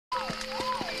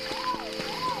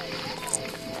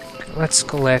let's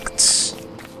collect...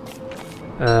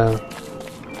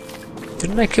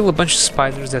 didn't I kill a bunch of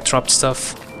spiders that dropped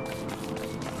stuff?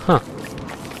 Huh.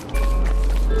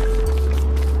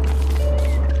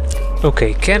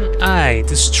 Okay, can I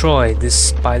destroy this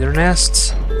spider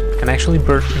nest? Can I actually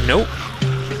burn... No.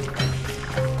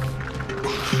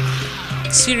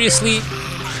 Seriously?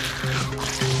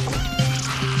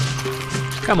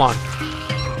 Come on.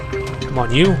 Come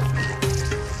on, you.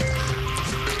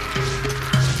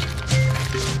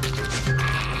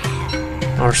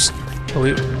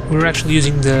 We're actually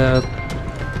using the...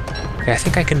 Okay, I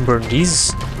think I can burn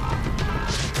these.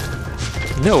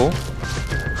 No?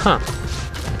 Huh.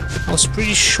 I was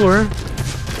pretty sure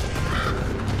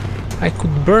I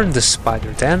could burn the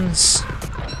spider dens.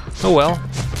 Oh well.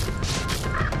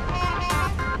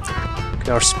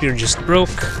 Okay, our spear just broke.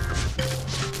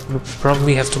 We'll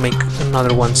probably have to make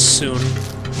another one soon.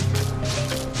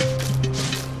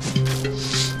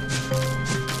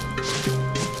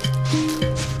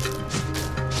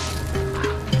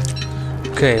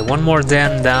 Okay, one more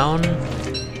den down.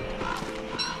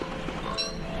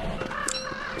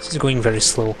 This is going very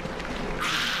slow.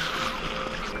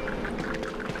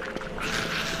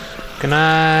 Can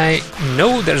I...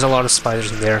 No, there's a lot of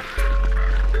spiders in there.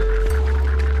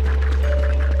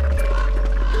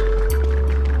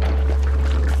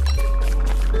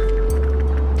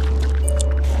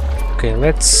 Okay,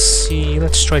 let's see...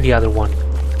 Let's try the other one.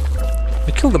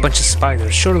 We killed a bunch of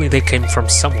spiders. Surely they came from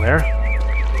somewhere.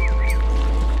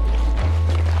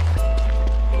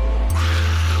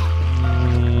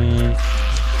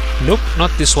 Nope, not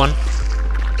this one.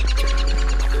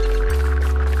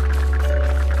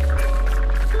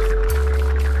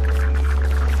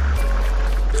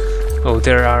 Oh,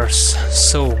 there are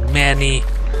so many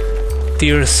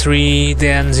tier 3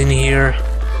 dens in here.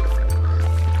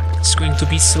 It's going to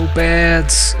be so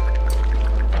bad.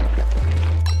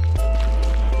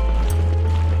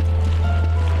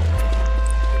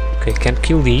 Okay, can't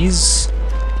kill these.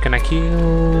 Can I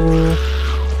kill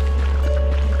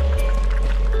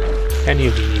any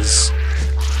of these?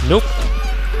 Nope.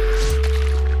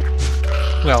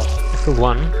 Well, I killed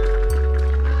one.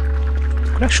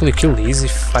 I could actually kill these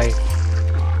if I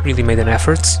really made an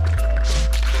effort.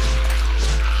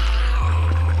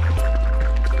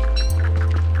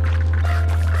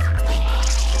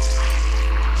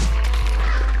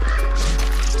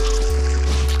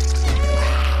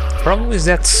 Problem is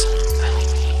that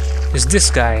is this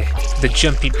guy, the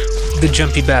jumpy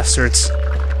bastards.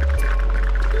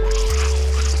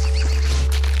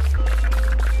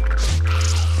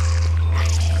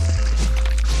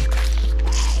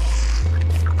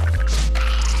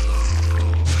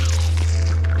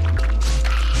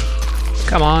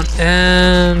 Come on,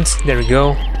 and there we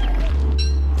go.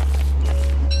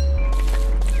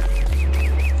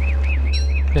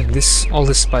 And all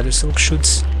this spider silk should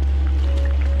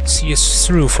see us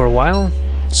through for a while,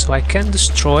 so I can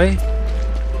destroy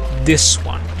this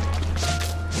one.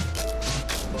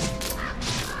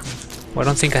 Oh, I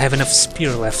don't think I have enough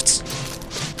spear left.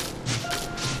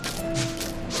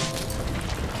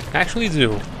 I actually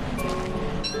do.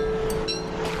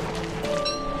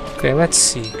 Okay, let's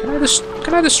see.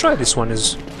 Can I destroy this one?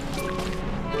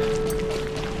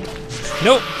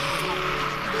 Nope.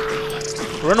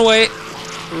 Run away.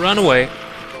 Run away.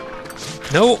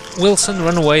 No, Wilson,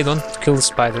 run away. Don't kill the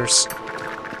spiders.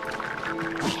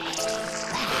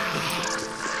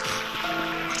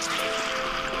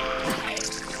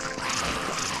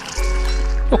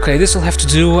 Okay, this will have to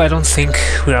do. I don't think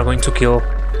we are going to kill.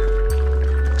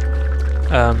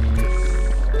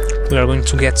 We are going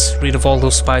to get rid of all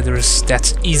those spiders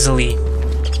that easily.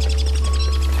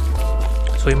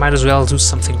 So we might as well do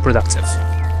something productive.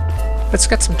 Let's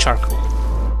get some charcoal.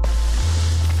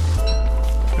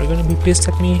 Are you gonna be pissed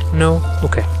at me? No?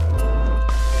 Okay.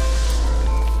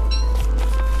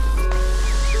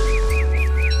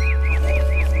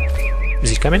 Is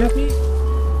he coming at me?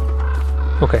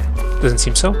 Okay, doesn't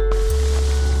seem so.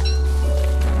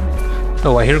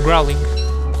 Oh, I hear growling.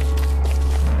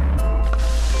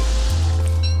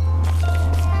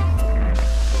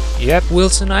 Yep,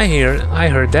 Wilson, I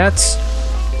heard that.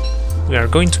 We are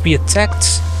going to be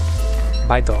attacked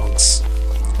by dogs.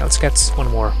 Let's get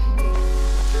one more.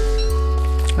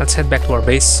 Let's head back to our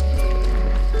base.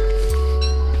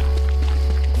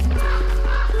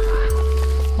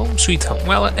 Home sweet home.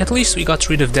 Well, at least we got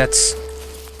rid of that,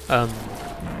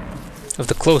 of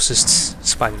the closest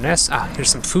spider nest. Ah, here's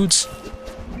some foods.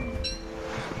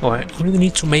 Oh, I really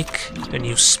need to make a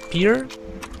new spear,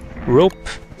 rope,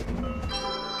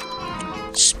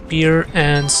 spear,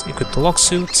 and equip the lock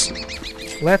suit.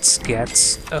 Let's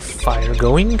get a fire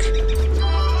going.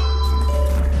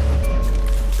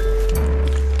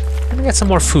 me get some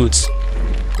more food.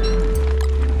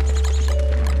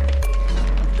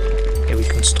 Okay, we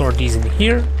can store these in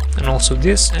here, and also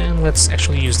this, and let's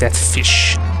actually use that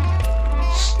fish.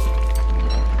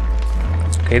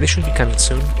 Okay, they should be coming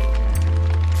soon.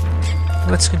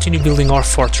 Let's continue building our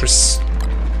fortress.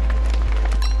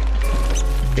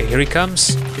 Okay, here he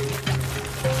comes.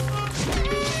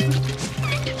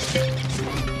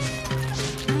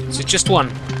 Is it just one?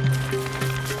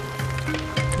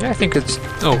 Yeah, I think it's...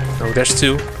 Oh, no, there's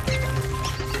two.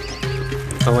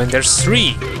 Oh, and there's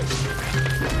three.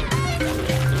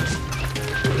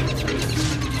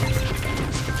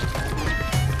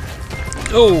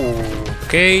 Oh,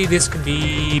 okay, this could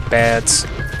be bad.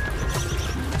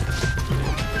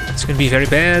 This could be very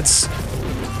bad.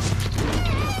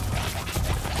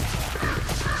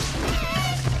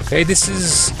 Okay, this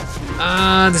is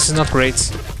not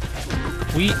great.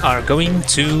 We are going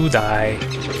to die.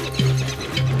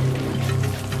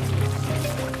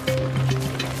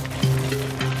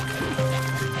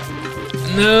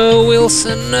 No,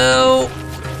 Wilson, no!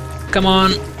 Come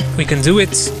on, we can do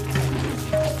it.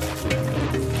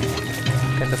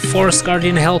 Can the Forest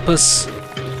Guardian help us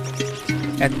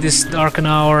at this dark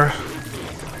hour?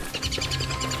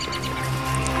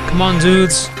 Come on,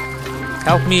 dudes,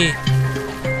 help me.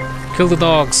 Kill the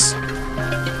dogs.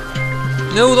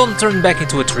 No, don't turn back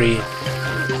into a tree.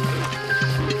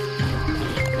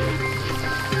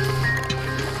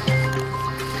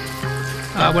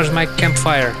 Where's my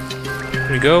campfire?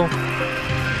 Here we go.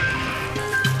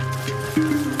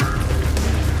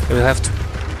 We'll have to...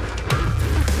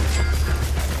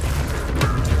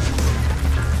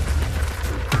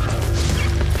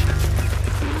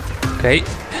 Okay.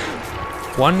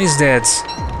 One is dead.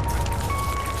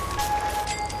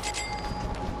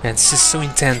 Man, this is so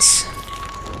intense.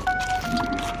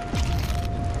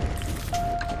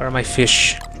 Where are my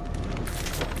fish?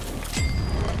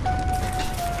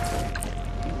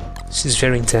 This is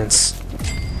very intense.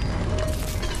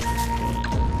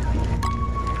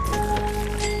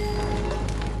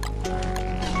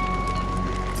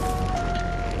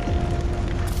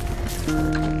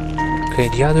 Okay,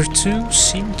 the other two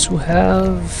seem to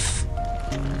have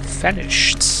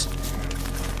vanished.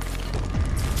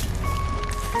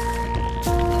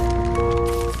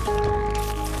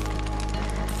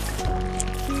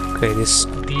 Okay, this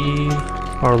could be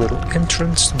our little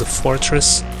entrance to the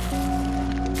fortress.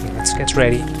 Okay, let's get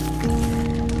ready.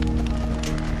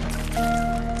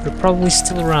 They're probably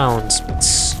still around, but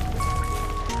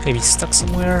maybe stuck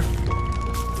somewhere?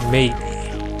 Maybe.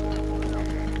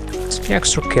 Let's be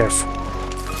extra careful.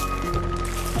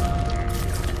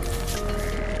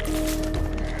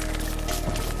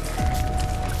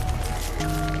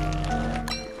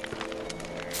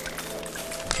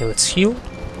 Okay, let's heal.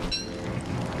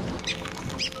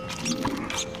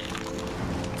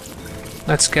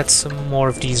 Let's get some more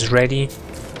of these ready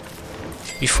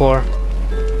before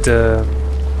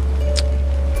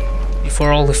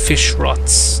all the fish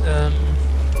rots.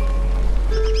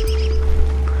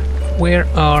 Where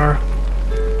are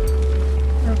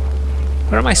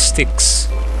my sticks?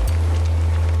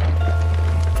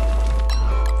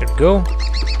 There we go.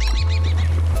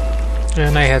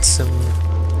 And I had some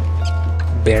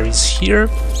berries here.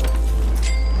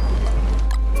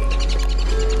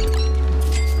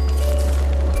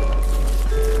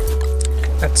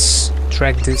 Let's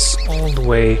drag this all the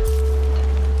way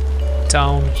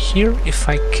down here if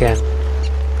I can.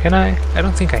 Can I? I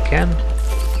don't think I can.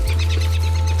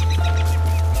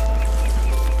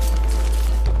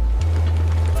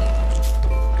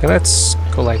 Okay, let's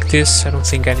go like this. I don't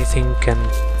think anything can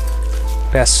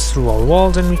pass through our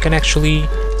walls, and we can actually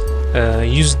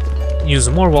use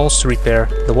more walls to repair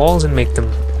the walls and make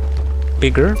them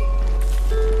bigger.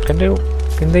 Can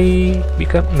they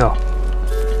become? No.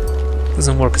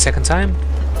 Doesn't work a second time.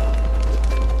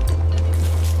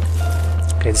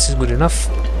 Okay, this is good enough.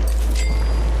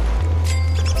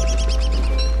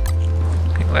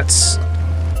 Okay, let's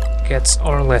get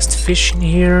our last fish in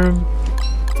here.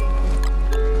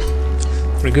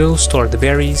 There we go, store the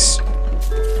berries.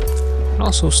 And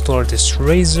also store this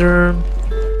razor.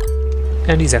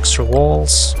 And these extra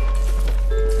walls.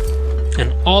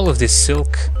 And all of this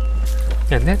silk.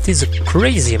 And that is a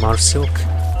crazy amount of silk.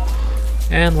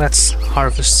 And let's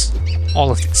harvest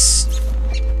all of this.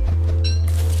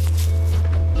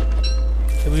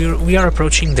 We are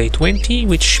approaching day 20,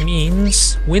 which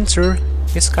means winter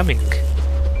is coming.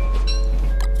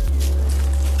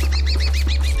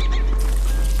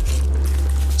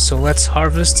 So let's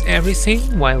harvest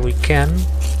everything while we can.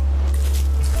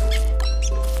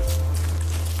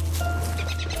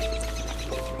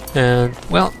 And,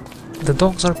 well, the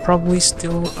dogs are probably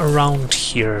still around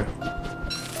here.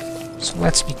 So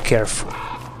let's be careful.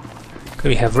 Okay,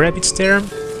 we have rabbits there.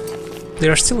 They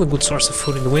are still a good source of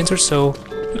food in the winter, so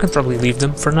we can probably leave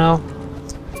them for now.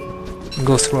 And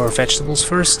go through our vegetables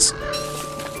first.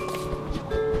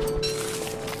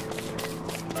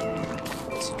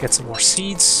 So get some more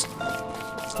seeds.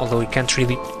 Although we can't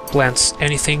really plant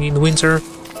anything in the winter,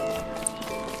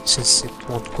 since it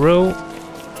won't grow.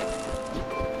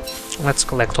 Let's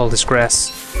collect all this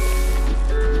grass.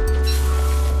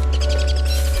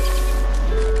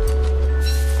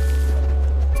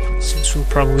 Since we'll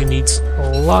probably need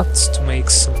a lot to make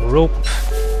some rope,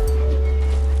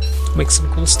 to make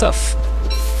some cool stuff.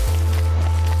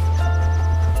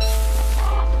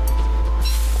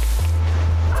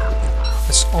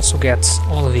 Let's also get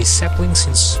all of these saplings,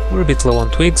 since we're a bit low on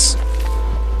twigs.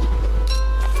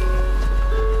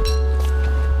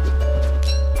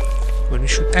 When we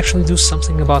should actually do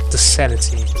something about the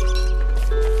sanity.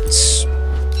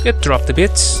 It dropped a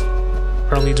bit,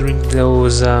 probably during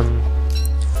those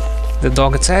the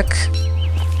dog attack.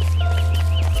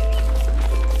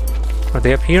 Are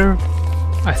they up here?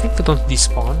 I think they don't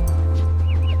despawn.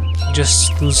 You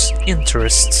just lose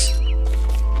interest.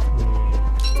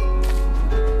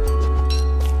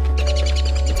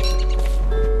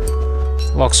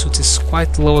 Log suit is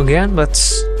quite low again, but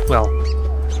well,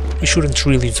 we shouldn't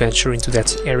really venture into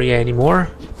that area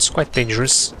anymore. It's quite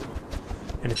dangerous,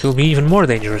 and it will be even more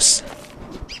dangerous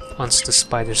once the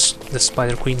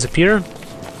spider queens appear.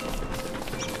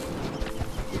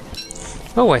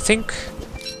 Oh, I think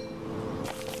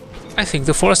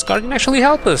the forest guardian actually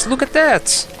helped us. Look at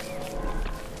that!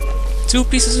 2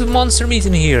 pieces of monster meat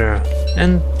in here,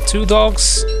 and 2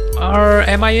 dogs are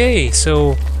MIA.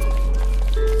 So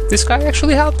this guy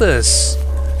actually helped us.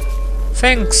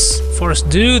 Thanks, forest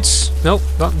dudes. No,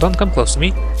 don't come close to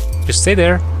me. Just stay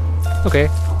there. Okay.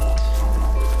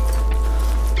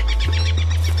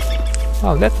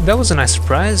 Oh, that was a nice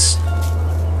surprise.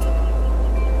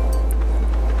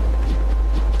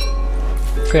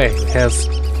 Okay, we have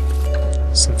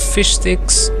some fish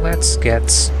sticks. Let's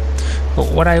get... Oh,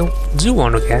 what I do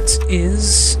want to get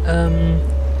is...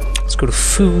 let's go to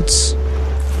foods.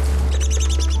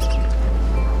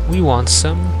 We want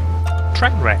some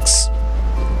train wrecks.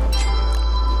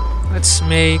 Let's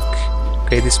make...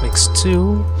 Okay, this makes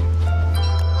 2.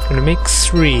 I'm gonna make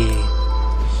 3.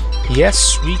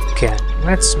 Yes, we can.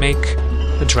 Let's make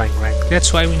a drying rack.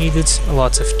 That's why we needed a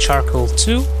lot of charcoal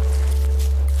too.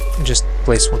 And just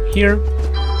place one here.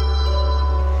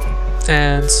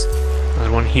 And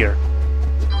another one here.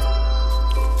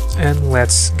 And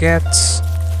let's get...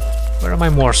 Where are my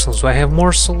morsels? Do I have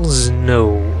morsels?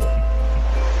 No.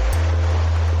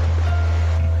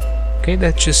 Okay,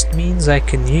 that just means I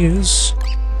can use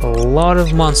a lot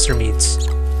of monster meat.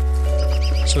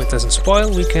 So it doesn't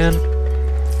spoil, we can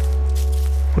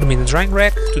put them in the drying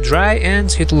rack to dry,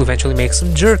 and it will eventually make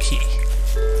some jerky.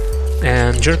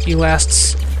 And jerky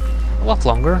lasts a lot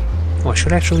longer. Oh, I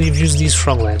should actually have used these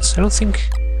frog legs. I think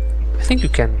you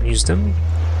can use them.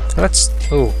 Let's...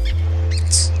 Oh,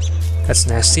 that's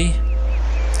nasty.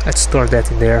 Let's store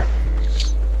that in there.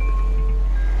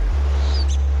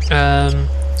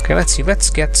 Okay, let's see. Let's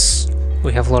get...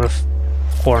 We have a lot of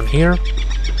corn here.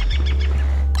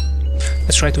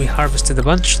 Let's try to harvest it a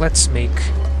bunch. Let's make...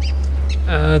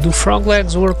 do frog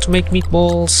legs work to make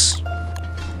meatballs?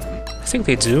 I think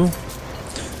they do.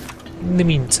 In the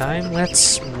meantime,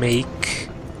 let's make...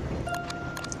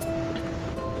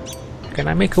 Can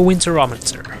I make a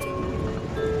winterometer?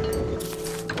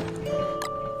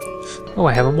 Oh,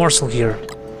 I have a morsel here.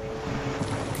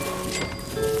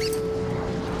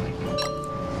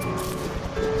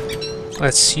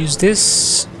 Let's use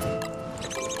this.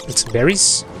 It's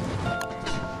berries.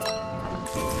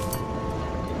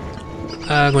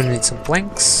 I'm gonna need some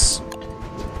planks.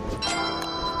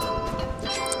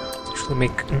 Actually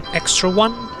make an extra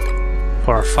one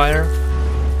for our fire.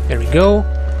 There we go.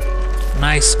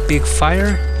 Nice big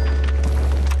fire.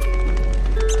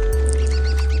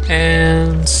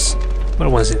 And where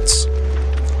was it?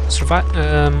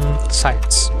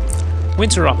 Science.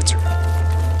 Winterometer.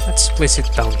 Let's place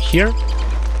it down here.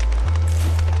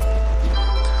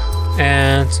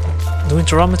 And the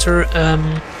winterometer,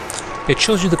 it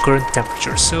shows you the current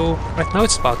temperature. So right now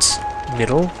it's about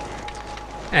middle,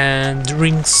 and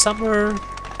during summer,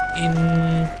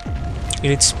 in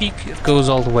its peak, it goes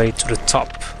all the way to the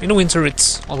top. In the winter,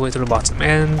 it's all the way to the bottom.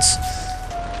 And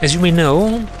as you may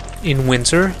know, in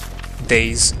winter,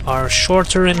 days are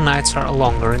shorter and nights are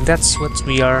longer, and that's what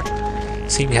we are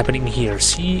seeing happening here.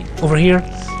 See over here,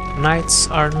 nights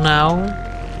are now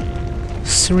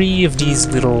 3 of these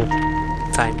little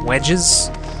nighttime wedges,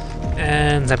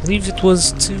 and I believe it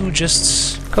was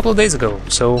just a couple of days ago.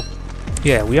 So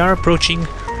yeah, we are approaching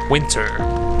winter.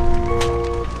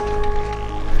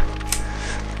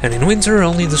 And in winter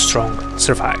only the strong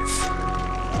survive.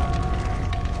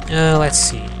 Let's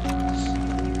see.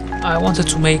 I wanted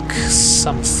to make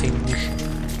something.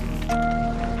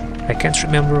 I can't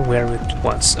remember where it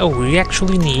was. Oh, we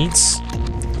actually need...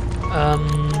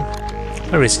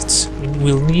 where is it?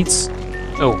 We'll need...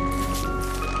 Oh.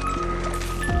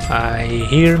 I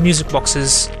hear music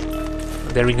boxes.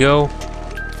 There we go.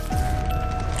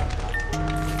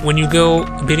 When you go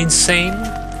a bit insane,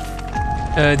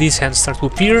 these hands start to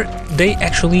appear. They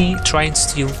actually try and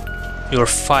steal your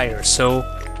fire, so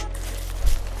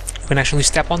you can actually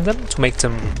step on them to make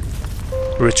them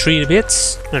retreat a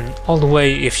bit, and all the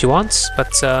way if you want,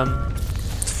 but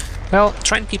well,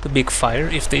 try and keep a big fire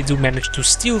if they do manage to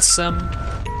steal some.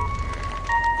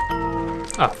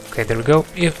 Ah, okay, there we go.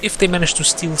 If they manage to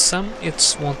steal some,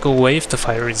 it won't go away if the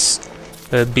fire is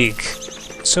big.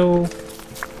 So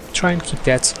try and keep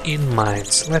that in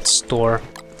mind. Let's store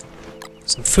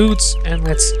some foods and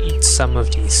let's eat some of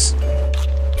these.